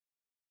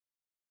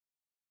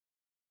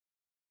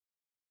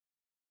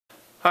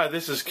Hi,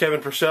 this is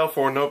Kevin Purcell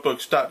for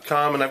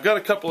Notebooks.com, and I've got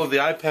a couple of the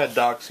iPad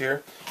docks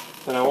here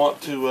that I want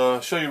to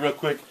show you real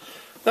quick.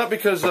 Not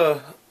because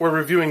we're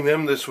reviewing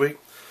them this week,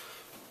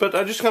 but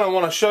I just kind of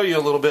want to show you a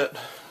little bit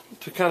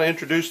to kind of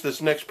introduce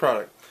this next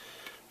product.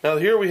 Now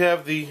here we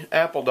have the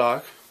Apple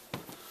dock,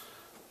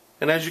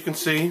 and as you can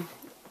see,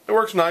 it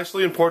works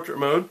nicely in portrait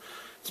mode.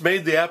 It's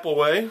made the Apple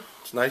way.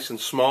 It's nice and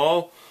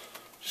small,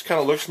 just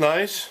kind of looks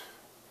nice,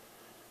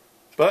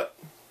 but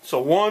it's a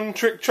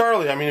one-trick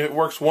Charlie. I mean, it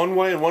works one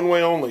way and one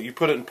way only. You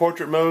put it in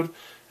portrait mode,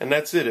 and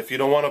that's it. If you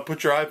don't want to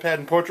put your iPad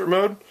in portrait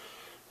mode,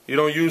 you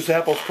don't use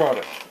Apple's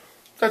product.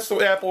 That's the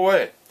Apple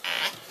way.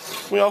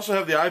 We also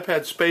have the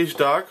iPad Space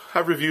Dock.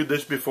 I've reviewed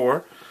this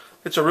before.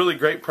 It's a really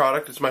great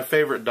product. It's my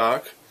favorite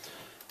dock.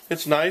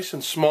 It's nice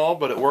and small,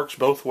 but it works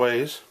both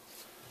ways.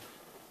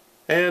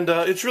 And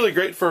it's really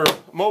great for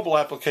mobile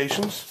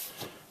applications.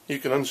 You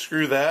can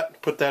unscrew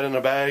that, put that in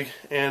a bag,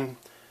 and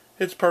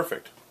it's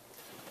perfect.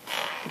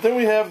 But then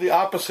we have the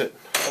opposite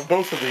of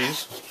both of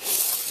these,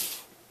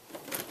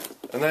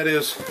 and that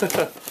is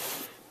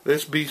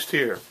this beast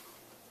here.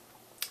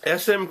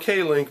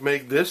 SMK Link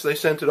made this. They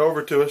sent it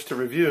over to us to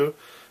review.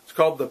 It's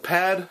called the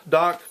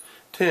PadDock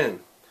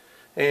 10,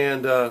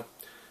 and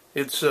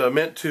it's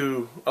meant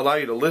to allow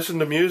you to listen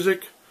to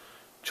music,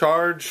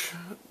 charge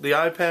the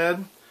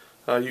iPad,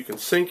 you can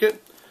sync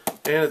it,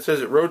 and it says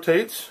it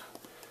rotates.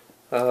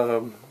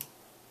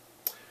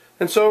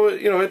 And so,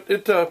 you know,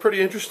 it's a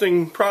pretty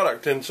interesting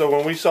product. And so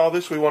when we saw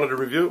this, we wanted to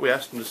review it. We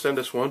asked them to send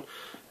us one,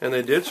 and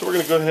they did. So we're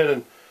going to go ahead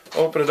and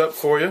open it up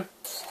for you.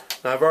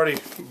 Now, I've already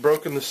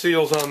broken the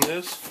seals on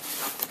this.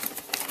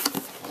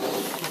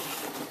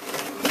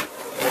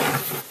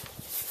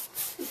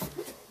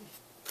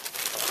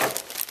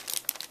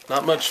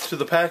 Not much to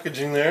the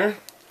packaging there.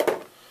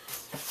 Look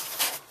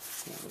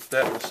at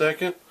that in a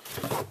second.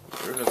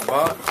 There's the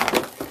box.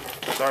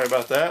 Sorry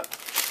about that.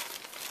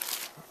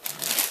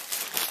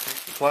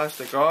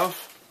 Plastic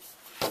off,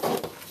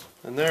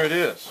 and there it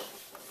is.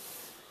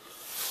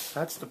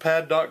 That's the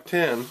PadDock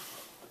 10.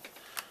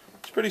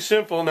 It's pretty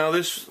simple. Now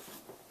this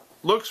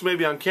looks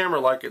maybe on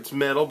camera like it's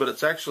metal, but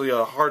it's actually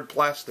a hard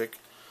plastic.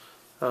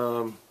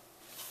 It's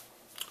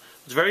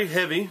very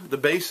heavy. The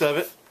base of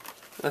it,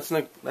 that's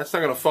not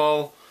going to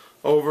fall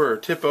over or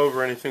tip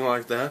over or anything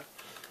like that.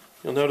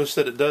 You'll notice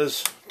that it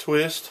does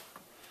twist.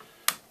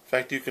 In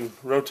fact, you can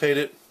rotate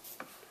it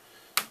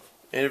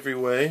every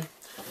way.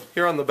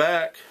 Here on the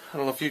back, I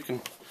don't know if you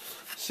can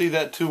see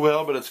that too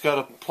well, but it's got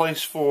a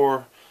place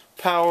for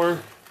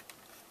power.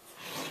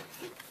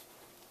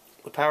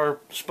 The power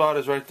spot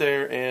is right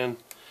there, and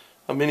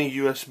a mini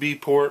USB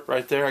port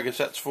right there. I guess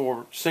that's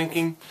for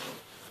syncing.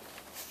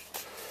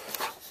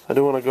 I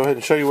do want to go ahead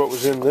and show you what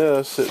was in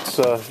this. It's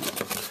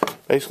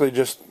basically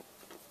just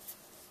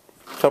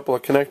a couple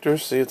of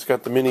connectors. See, it's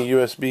got the mini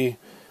USB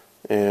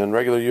and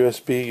regular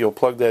USB. You'll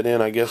plug that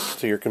in, I guess,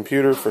 to your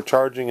computer for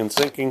charging and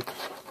syncing,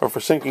 or for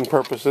syncing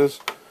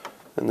purposes.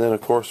 And then,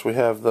 of course, we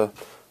have the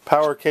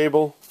power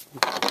cable,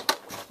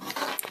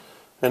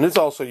 and it's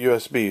also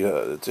USB.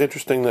 It's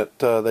interesting that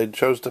they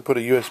chose to put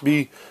a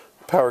USB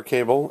power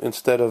cable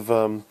instead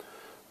of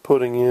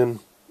putting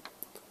in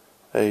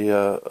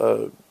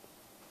a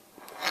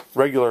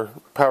regular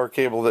power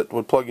cable that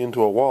would plug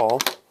into a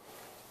wall.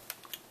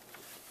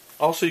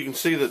 Also, you can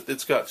see that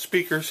it's got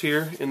speakers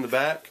here in the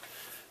back,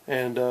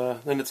 and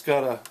then it's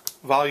got a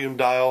volume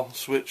dial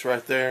switch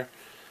right there.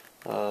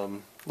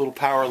 Little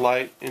power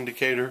light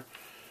indicator.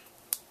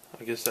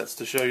 I guess that's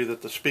to show you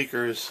that the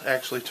speaker is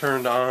actually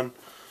turned on.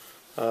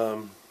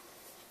 And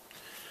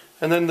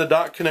then the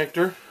dock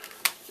connector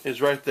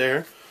is right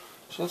there.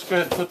 So let's go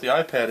ahead and put the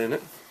iPad in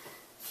it.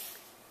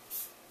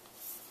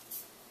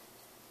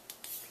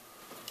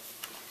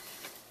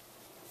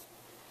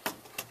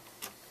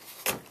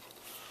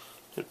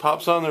 It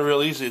pops on there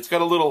real easy. It's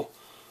got a little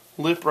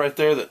lip right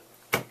there that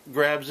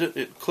grabs it.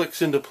 It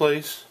clicks into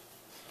place,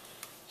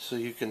 so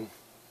you can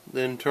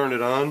then turn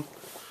it on,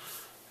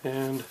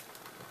 and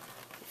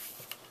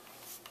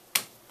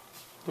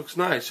looks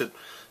nice. It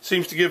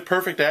seems to give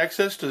perfect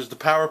access to the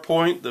power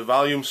point, the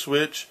volume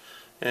switch,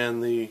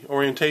 and the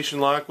orientation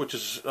lock, which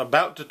is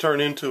about to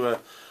turn into a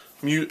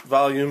mute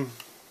volume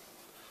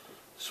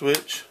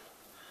switch.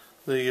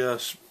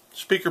 The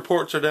speaker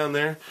ports are down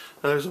there.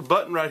 Now there's a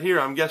button right here.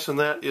 I'm guessing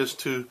that is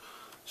to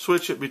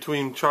switch it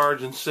between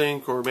charge and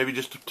sync, or maybe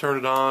just to turn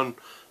it on.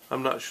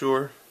 I'm not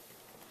sure.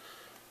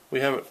 We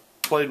haven't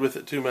played with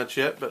it too much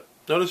yet, but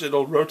notice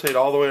it'll rotate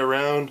all the way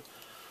around.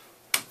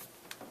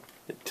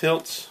 It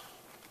tilts.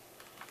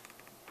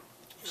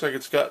 Looks like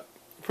it's got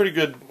pretty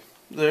good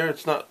there.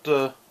 It's not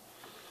too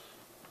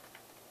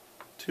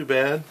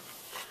bad.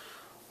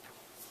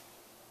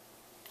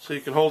 So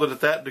you can hold it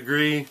at that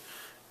degree,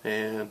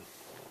 and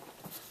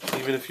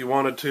even if you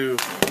wanted to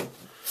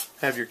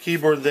have your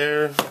keyboard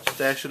there,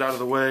 stash it out of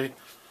the way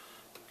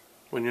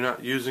when you're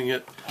not using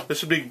it.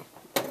 This would be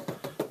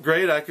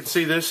great. I could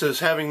see this as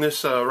having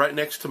this right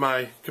next to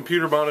my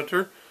computer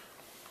monitor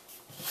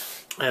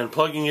and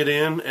plugging it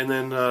in, and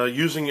then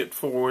using it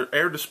for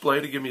air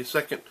display to give me a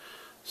second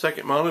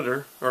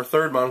monitor, or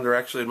third monitor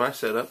actually in my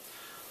setup.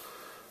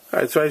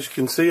 Alright, so as you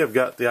can see, I've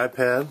got the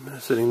iPad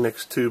sitting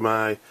next to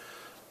my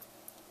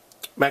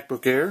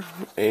MacBook Air,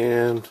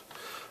 and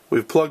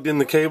we've plugged in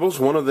the cables.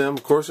 One of them,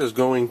 of course, is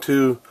going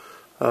to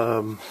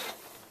over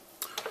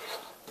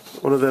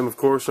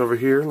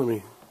here. Let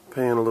me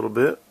pan a little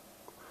bit.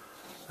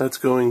 That's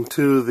going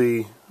to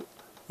the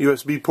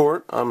USB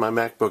port on my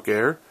MacBook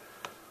Air.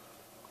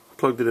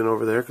 Plugged it in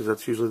over there because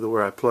that's usually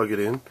where I plug it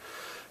in.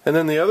 And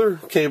then the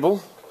other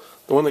cable,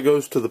 the one that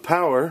goes to the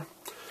power,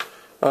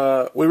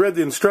 we read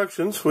the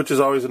instructions, which is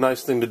always a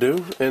nice thing to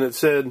do, and it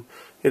said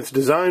it's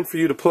designed for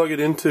you to plug it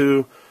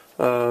into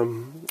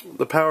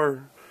the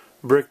power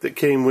brick that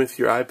came with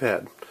your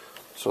iPad.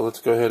 So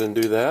let's go ahead and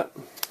do that.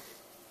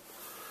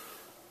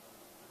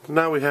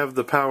 Now we have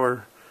the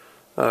power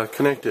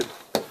connected.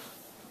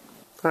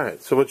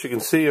 Alright, so what you can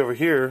see over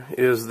here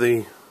is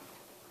the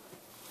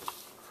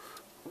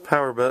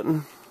power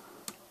button.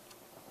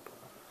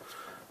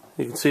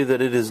 You can see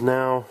that it is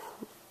now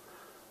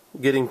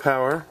getting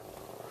power,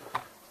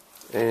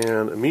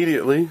 and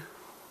immediately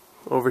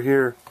over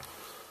here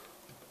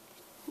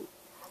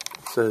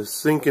it says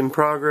sync in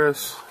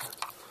progress.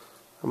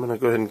 I'm going to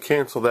go ahead and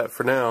cancel that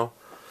for now,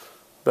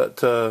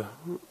 but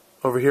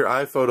over here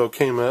iPhoto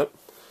came up.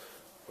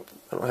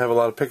 I don't have a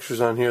lot of pictures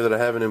on here that I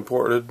haven't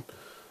imported.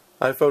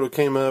 iPhoto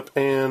came up,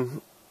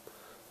 and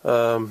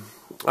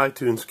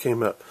iTunes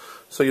came up.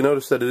 So you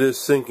notice that it is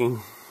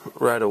syncing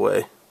right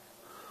away.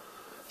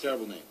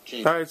 Terrible name.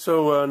 Change. Alright,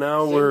 so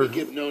now we're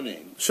give no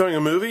name. showing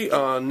a movie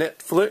on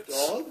Netflix.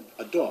 Dog?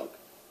 A dog.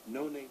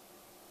 No name.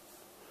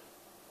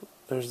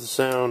 There's the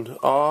sound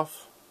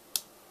off.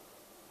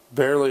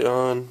 Barely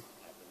on.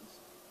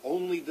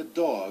 Only the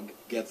dog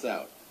gets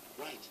out.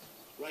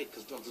 Right,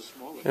 because dogs are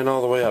smaller. And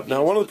all the way up.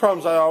 Now, one of the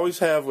problems I always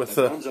have with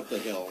runs up the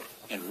hill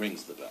and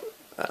rings the bell.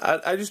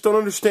 I just don't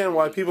understand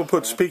why people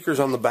put speakers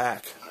on the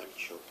back.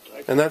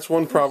 And that's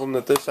one problem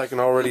that this I can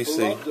already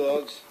see. Love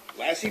dogs.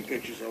 Lassie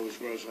pictures always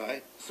grows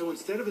high. So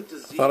instead of a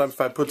disease, Thought if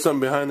I put something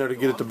behind there to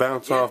get it to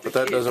bounce off, but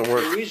that doesn't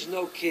work. There is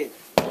no kid.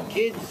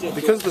 Kids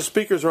Because the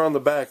speakers are on the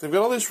back, they've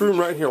got all this room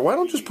right here. Why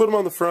don't you just put them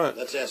on the front?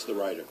 Let's ask the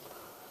writer.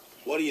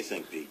 What do you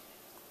think, Pete?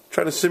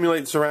 Try to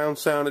simulate surround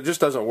sound. It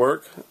just doesn't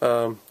work.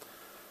 For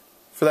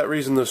that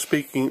reason, the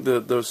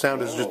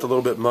sound is just a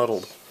little bit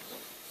muddled.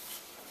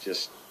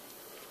 Just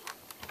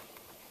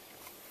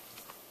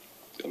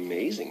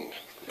amazing.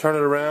 Turn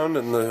it around,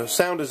 and the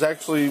sound is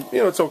actually,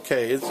 it's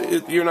okay.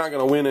 You're not going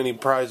to win any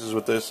prizes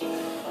with this.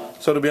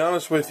 So to be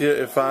honest with you,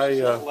 if I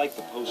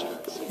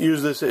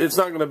use this, it's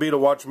not going to be to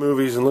watch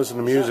movies and listen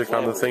to music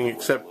on the thing,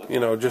 except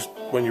just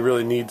when you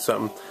really need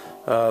something.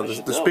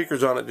 The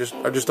speakers on it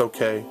are just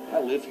okay.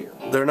 I live here.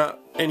 They're not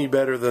any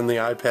better than the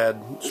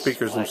iPad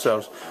speakers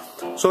themselves.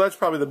 So that's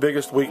probably the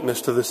biggest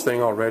weakness to this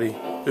thing already.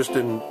 Just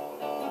in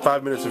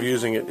 5 minutes of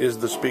using it is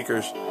the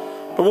speakers.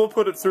 But we'll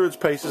put it through its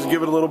paces,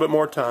 give it a little bit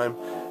more time,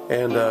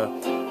 and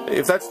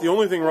if that's the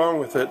only thing wrong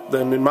with it,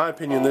 then in my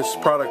opinion this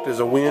product is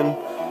a win.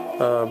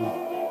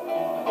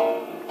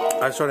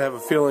 I sort of have a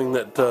feeling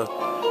that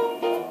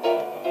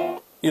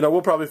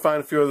we'll probably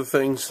find a few other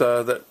things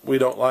that we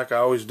don't like. I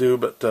always do,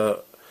 but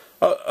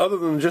other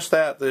than just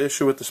that, the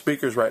issue with the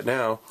speakers right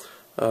now,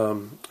 I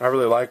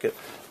really like it.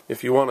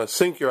 If you want to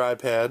sync your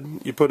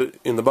iPad, you put it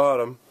in the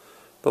bottom,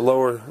 the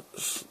lower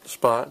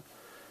spot,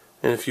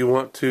 and if you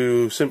want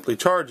to simply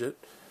charge it,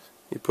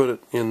 you put it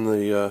in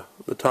the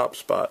top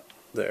spot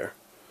there.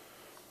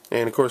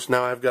 And of course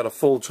now I've got a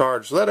full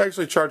charge, so that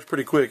actually charged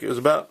pretty quick. It was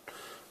about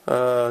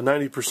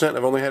 90%.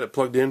 I've only had it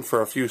plugged in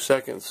for a few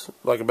seconds,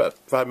 like about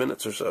 5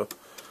 minutes or so.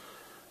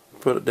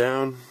 Put it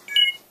down.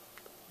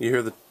 You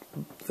hear the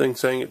thing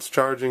saying it's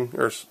charging,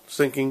 or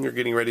syncing, or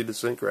getting ready to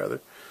sync rather.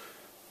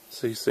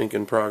 See sync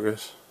in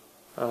progress.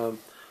 So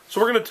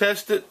we're going to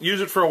test it,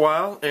 use it for a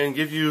while, and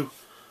give you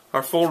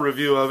our full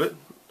review of it.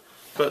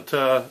 But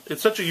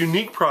it's such a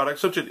unique product,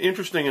 such an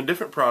interesting and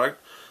different product,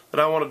 that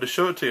I wanted to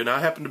show it to you. Now I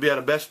happened to be at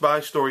a Best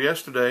Buy store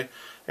yesterday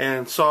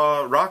and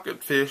saw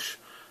Rocket Fish.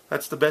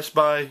 That's the Best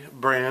Buy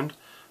brand.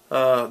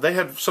 They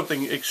had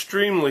something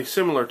extremely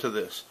similar to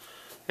this.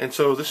 And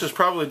so this is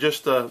probably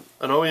just an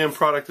OEM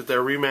product that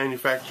they're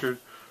remanufactured,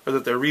 or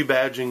that they're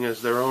rebadging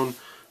as their own.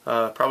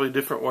 Probably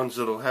different ones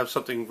that'll have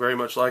something very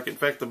much like it. In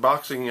fact, the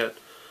boxing at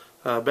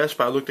Best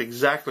Buy looked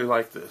exactly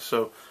like this.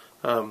 So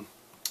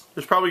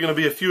there's probably going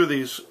to be a few of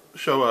these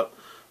show up.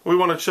 We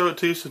want to show it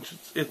to you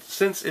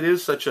since it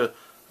is such a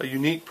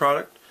unique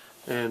product.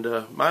 And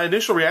my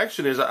initial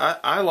reaction is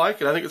I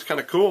like it. I think it's kind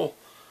of cool.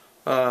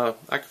 I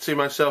could see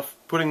myself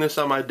putting this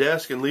on my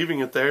desk and leaving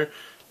it there,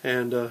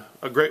 and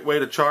a great way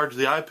to charge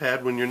the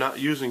iPad when you're not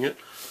using it.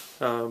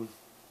 So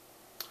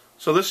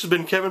this has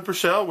been Kevin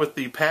Purcell with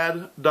the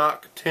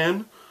PadDock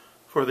 10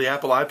 for the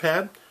Apple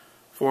iPad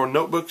for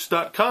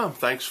Notebooks.com.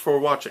 Thanks for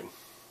watching.